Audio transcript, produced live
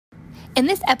In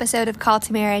this episode of Call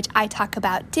to Marriage, I talk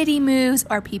about Diddy moves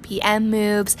or PPM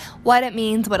moves, what it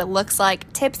means, what it looks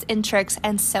like, tips and tricks,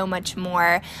 and so much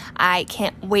more. I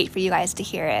can't wait for you guys to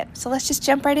hear it. So let's just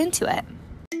jump right into it.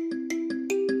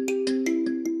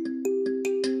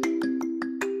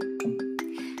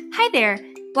 Hi there.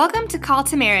 Welcome to Call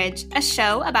to Marriage, a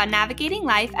show about navigating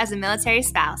life as a military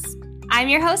spouse. I'm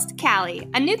your host, Callie,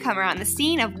 a newcomer on the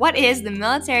scene of what is the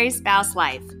military spouse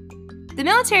life. The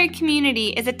military community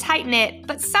is a tight-knit,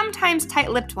 but sometimes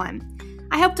tight-lipped one.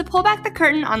 I hope to pull back the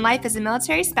curtain on life as a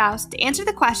military spouse to answer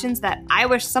the questions that I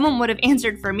wish someone would have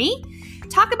answered for me,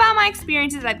 talk about my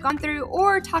experiences I've gone through,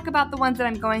 or talk about the ones that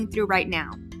I'm going through right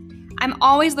now. I'm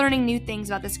always learning new things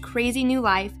about this crazy new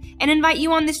life and invite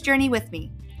you on this journey with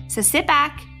me. So sit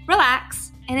back,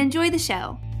 relax, and enjoy the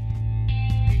show.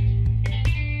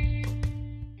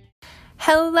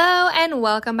 Hello and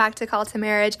welcome back to Call to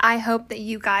Marriage. I hope that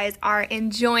you guys are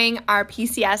enjoying our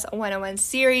PCS 101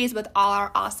 series with all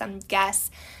our awesome guests.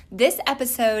 This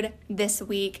episode this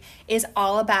week is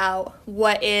all about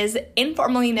what is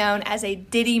informally known as a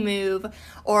Diddy move,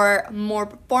 or more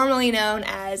formally known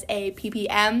as a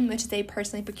PPM, which is a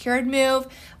personally procured move,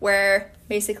 where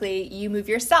basically you move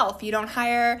yourself. You don't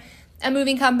hire a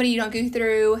moving company, you don't go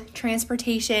through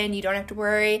transportation, you don't have to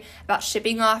worry about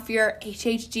shipping off your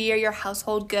HHG or your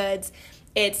household goods.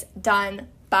 It's done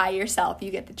by yourself. You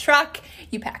get the truck,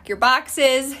 you pack your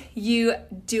boxes, you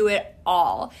do it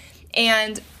all.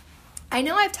 And I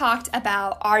know I've talked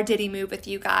about our Diddy move with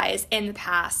you guys in the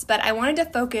past, but I wanted to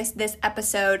focus this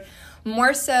episode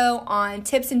more so on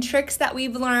tips and tricks that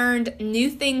we've learned, new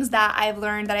things that I've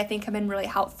learned that I think have been really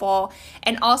helpful,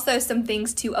 and also some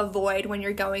things to avoid when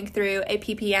you're going through a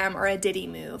PPM or a Diddy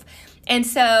move. And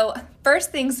so,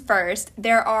 first things first,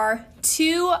 there are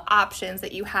two options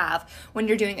that you have when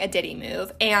you're doing a Diddy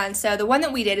move. And so the one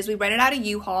that we did is we rented out a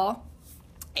U-Haul,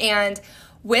 and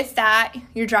with that,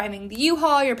 you're driving the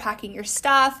U-Haul, you're packing your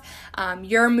stuff,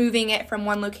 you're moving it from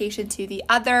one location to the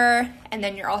other, and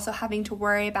then you're also having to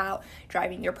worry about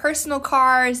driving your personal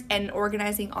cars and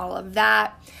organizing all of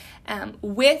that.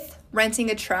 With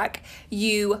renting a truck,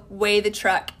 you weigh the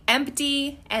truck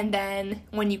empty, and then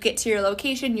when you get to your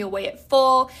location, you'll weigh it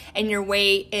full, and your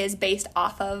weight is based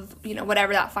off of,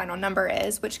 whatever that final number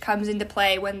is, which comes into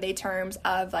play when they terms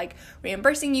of like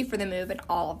reimbursing you for the move and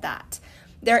all of that.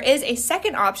 There is a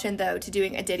second option, though, to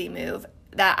doing a Diddy move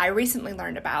that I recently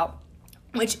learned about,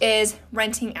 which is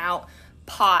renting out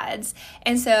pods.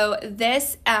 And so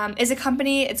this is a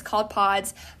company, it's called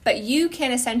Pods, but you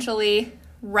can essentially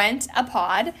rent a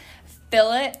pod,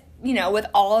 fill it, with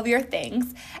all of your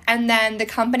things, and then the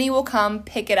company will come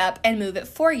pick it up and move it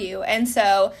for you. And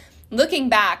so looking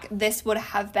back, this would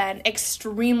have been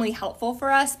extremely helpful for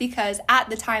us because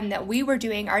at the time that we were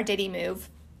doing our Diddy move,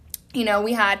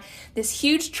 we had this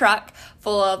huge truck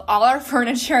full of all our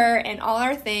furniture and all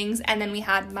our things, and then we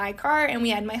had my car and we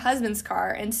had my husband's car,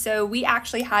 and so we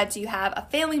actually had to have a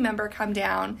family member come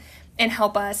down and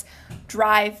help us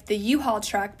drive the U-Haul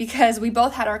truck because we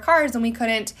both had our cars and we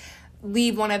couldn't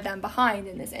leave one of them behind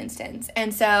in this instance.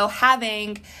 And so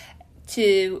having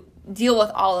to deal with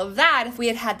all of that, if we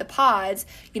had had the pods,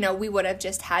 we would have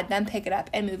just had them pick it up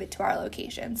and move it to our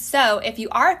location. So if you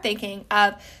are thinking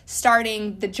of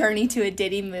starting the journey to a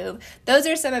Diddy move, those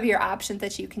are some of your options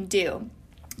that you can do.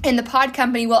 And the pod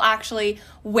company will actually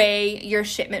weigh your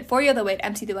shipment for you. They'll weigh it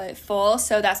empty, they'll weigh it full.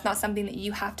 So that's not something that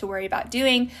you have to worry about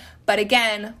doing. But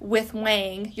again, with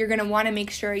weighing, you're going to want to make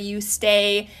sure you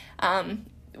stay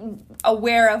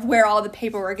aware of where all the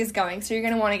paperwork is going. So you're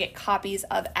going to want to get copies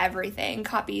of everything,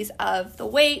 copies of the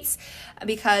weights,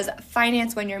 because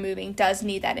finance when you're moving does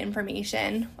need that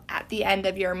information at the end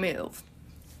of your move.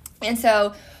 And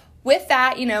so with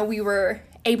that, we were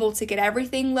able to get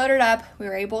everything loaded up. We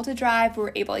were able to drive. We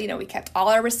were able, we kept all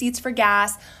our receipts for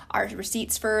gas, our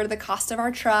receipts for the cost of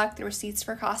our truck, the receipts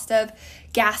for cost of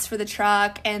gas for the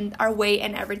truck, and our weight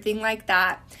and everything like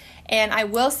that. And I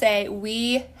will say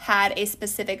we had a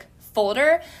specific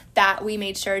folder that we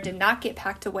made sure did not get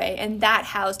packed away, and that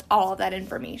housed all of that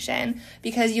information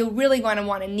because you'll really want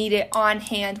to need it on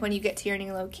hand when you get to your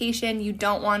new location. You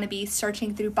don't want to be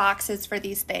searching through boxes for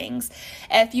these things.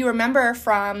 If you remember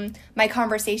from my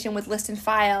conversation with List and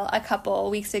File a couple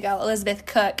weeks ago, Elizabeth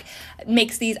Cook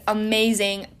makes these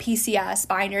amazing PCS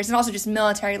binders and also just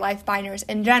military life binders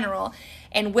in general.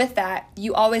 And with that,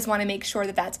 you always want to make sure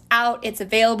that that's out, it's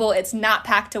available, it's not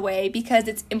packed away, because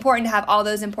it's important to have all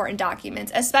those important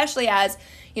documents, especially as,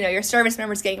 your service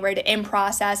member's getting ready to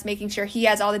in-process, making sure he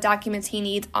has all the documents he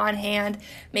needs on hand,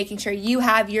 making sure you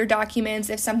have your documents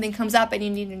if something comes up and you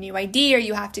need a new ID or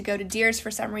you have to go to DEERS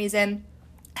for some reason.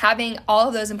 Having all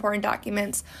of those important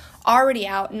documents already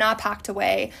out, not packed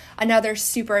away. Another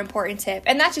super important tip,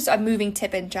 and that's just a moving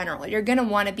tip in general. You're going to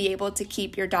want to be able to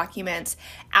keep your documents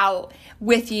out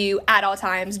with you at all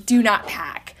times. Do not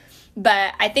pack.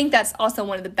 But I think that's also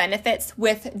one of the benefits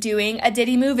with doing a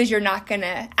Diddy move is you're not going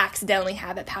to accidentally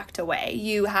have it packed away.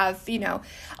 You have,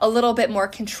 a little bit more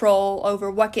control over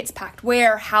what gets packed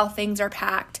where, how things are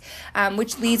packed,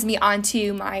 which leads me on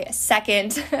to my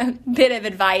second bit of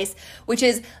advice, which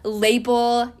is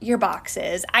label your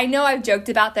boxes. I know I've joked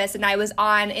about this, and I was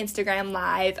on Instagram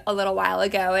Live a little while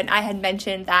ago, and I had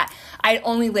mentioned that I'd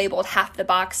only labeled half the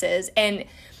boxes, and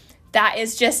that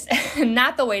is just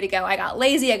not the way to go. I got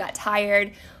lazy, I got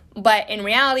tired, but in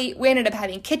reality, we ended up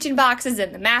having kitchen boxes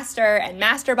in the master and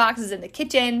master boxes in the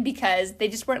kitchen because they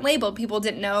just weren't labeled. People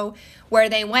didn't know where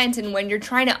they went, and when you're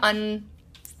trying to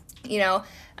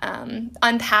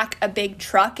unpack a big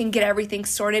truck and get everything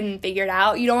sorted and figured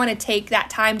out, you don't want to take that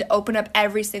time to open up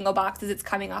every single box as it's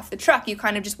coming off the truck. You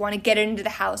kind of just want to get it into the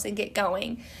house and get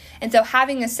going. And so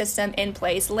having a system in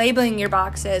place, labeling your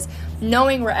boxes,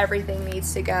 knowing where everything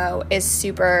needs to go is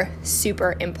super,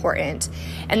 super important.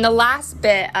 And the last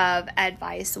bit of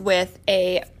advice with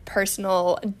a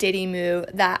personal Diddy move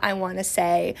that I want to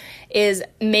say is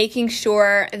making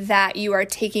sure that you are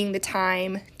taking the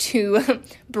time to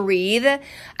breathe.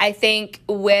 I think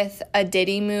with a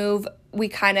Diddy move, we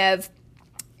kind of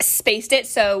spaced it,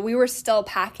 so we were still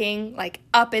packing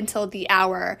up until the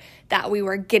hour that we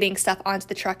were getting stuff onto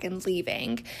the truck and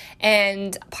leaving.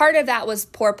 And part of that was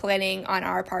poor planning on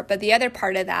our part, but the other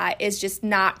part of that is just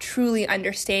not truly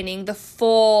understanding the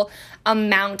full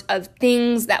amount of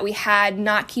things that we had,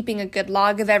 not keeping a good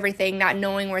log of everything, not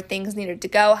knowing where things needed to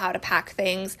go, how to pack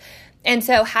things. And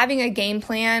so having a game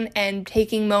plan and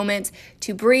taking moments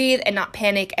to breathe and not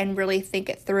panic and really think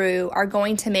it through are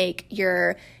going to make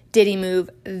your Diddy move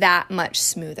that much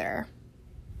smoother.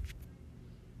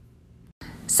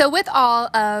 So with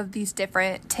all of these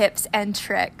different tips and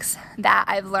tricks that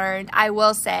I've learned, I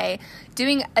will say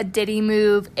doing a Diddy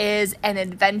move is an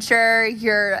adventure.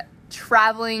 You're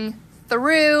traveling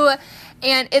through,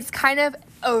 and it's kind of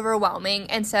overwhelming.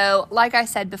 And so, like I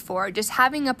said before, just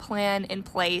having a plan in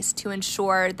place to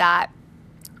ensure that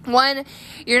one,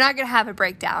 you're not going to have a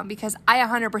breakdown, because I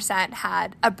 100%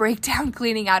 had a breakdown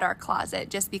cleaning out our closet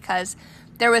just because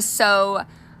there was so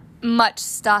much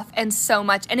stuff and so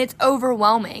much, and it's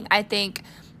overwhelming, I think,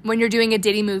 when you're doing a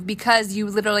Diddy move, because you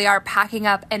literally are packing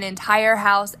up an entire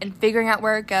house and figuring out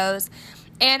where it goes.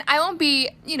 And I won't be,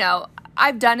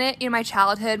 I've done it in my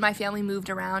childhood. My family moved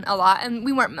around a lot, and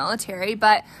we weren't military,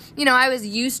 but, I was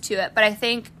used to it. But I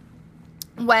think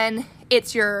when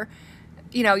it's you're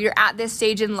at this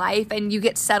stage in life and you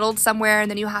get settled somewhere and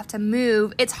then you have to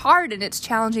move, it's hard and it's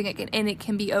challenging and it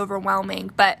can be overwhelming.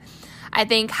 But I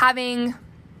think having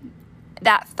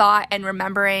that thought and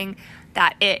remembering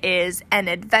that it is an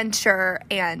adventure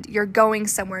and you're going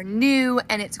somewhere new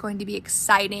and it's going to be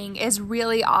exciting is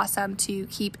really awesome to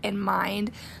keep in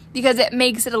mind, because it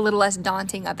makes it a little less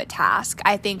daunting of a task.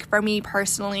 I think for me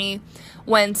personally,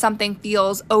 when something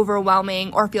feels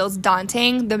overwhelming or feels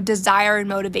daunting, the desire and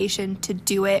motivation to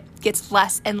do it gets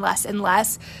less and less and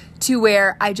less, to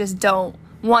where I just don't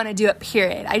want to do it,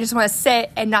 period. I just want to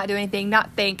sit and not do anything,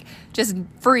 not think, just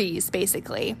freeze,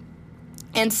 basically.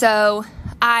 And so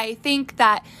I think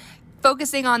that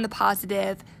focusing on the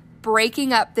positive,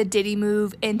 breaking up the Diddy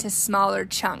move into smaller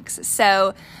chunks.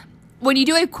 So when you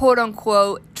do a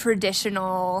quote-unquote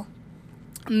traditional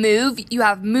move, you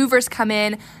have movers come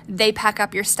in, they pack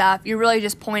up your stuff. You're really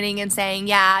just pointing and saying,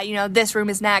 this room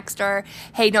is next, or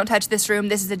hey, don't touch this room,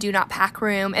 this is a do not pack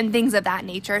room, and things of that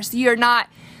nature. So you're not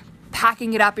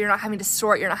packing it up, you're not having to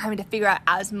sort, you're not having to figure out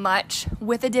as much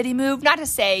with a Diddy move. Not to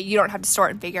say you don't have to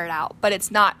sort and figure it out, but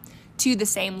it's not to the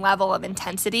same level of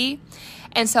intensity.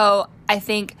 And so I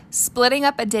think splitting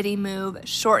up a Diddy move,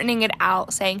 shortening it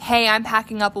out, saying, hey, I'm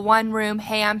packing up one room,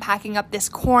 hey, I'm packing up this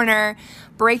corner,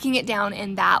 breaking it down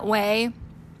in that way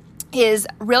is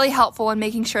really helpful in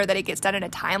making sure that it gets done in a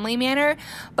timely manner,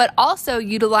 but also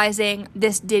utilizing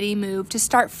this Diddy move to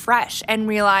start fresh and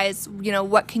realize,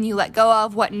 what can you let go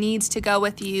of, what needs to go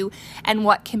with you, and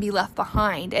what can be left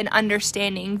behind, and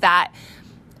understanding that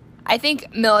I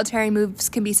think military moves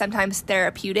can be sometimes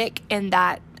therapeutic in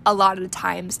that a lot of the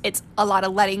times it's a lot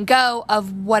of letting go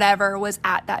of whatever was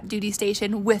at that duty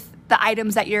station with the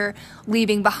items that you're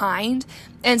leaving behind.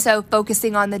 And so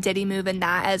focusing on the Diddy move and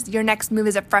that as your next move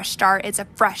is a fresh start, it's a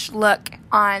fresh look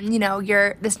on,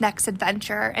 your this next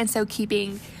adventure. And so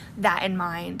keeping that in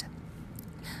mind.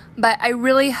 But I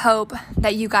really hope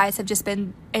that you guys have just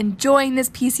been enjoying this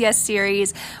PCS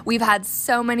series. We've had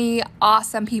so many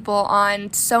awesome people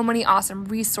on, so many awesome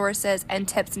resources and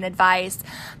tips and advice.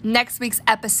 Next week's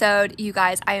episode, you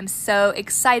guys, I am so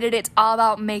excited. It's all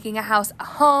about making a house a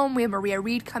home. We have Maria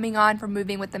Reed coming on for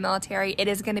Moving with the Military. It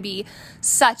is going to be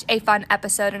such a fun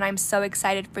episode, and I'm so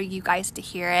excited for you guys to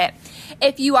hear it.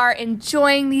 If you are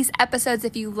enjoying these episodes,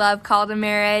 if you love Call to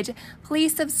Marriage,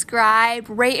 please subscribe,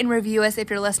 rate, and review us if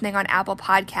you're listening on Apple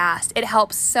Podcasts. It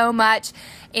helps so much.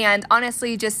 And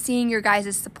honestly, just seeing your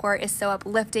guys' support is so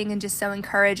uplifting and just so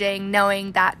encouraging,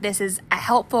 knowing that this is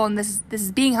helpful and this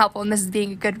is being helpful and this is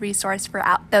being a good resource for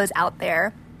those out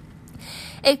there.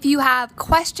 If you have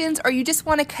questions or you just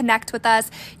want to connect with us,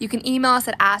 you can email us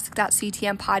at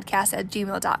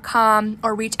ask.ctmpodcast@gmail.com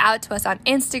or reach out to us on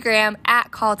Instagram at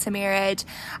Call to Marriage.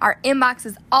 Our inbox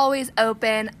is always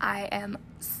open. I am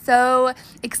so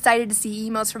excited to see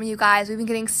emails from you guys. We've been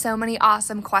getting so many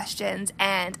awesome questions,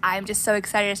 and I'm just so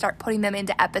excited to start putting them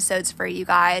into episodes for you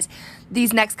guys.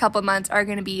 These next couple of months are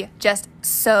going to be just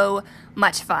so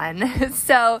much fun.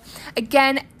 So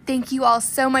again, thank you all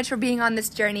so much for being on this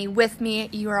journey with me.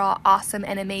 You are all awesome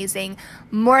and amazing.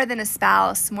 More than a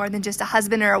spouse, more than just a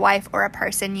husband or a wife or a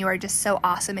person, you are just so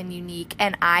awesome and unique.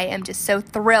 And I am just so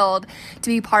thrilled to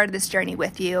be part of this journey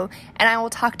with you. And I will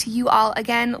talk to you all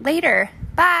again later.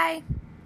 Bye.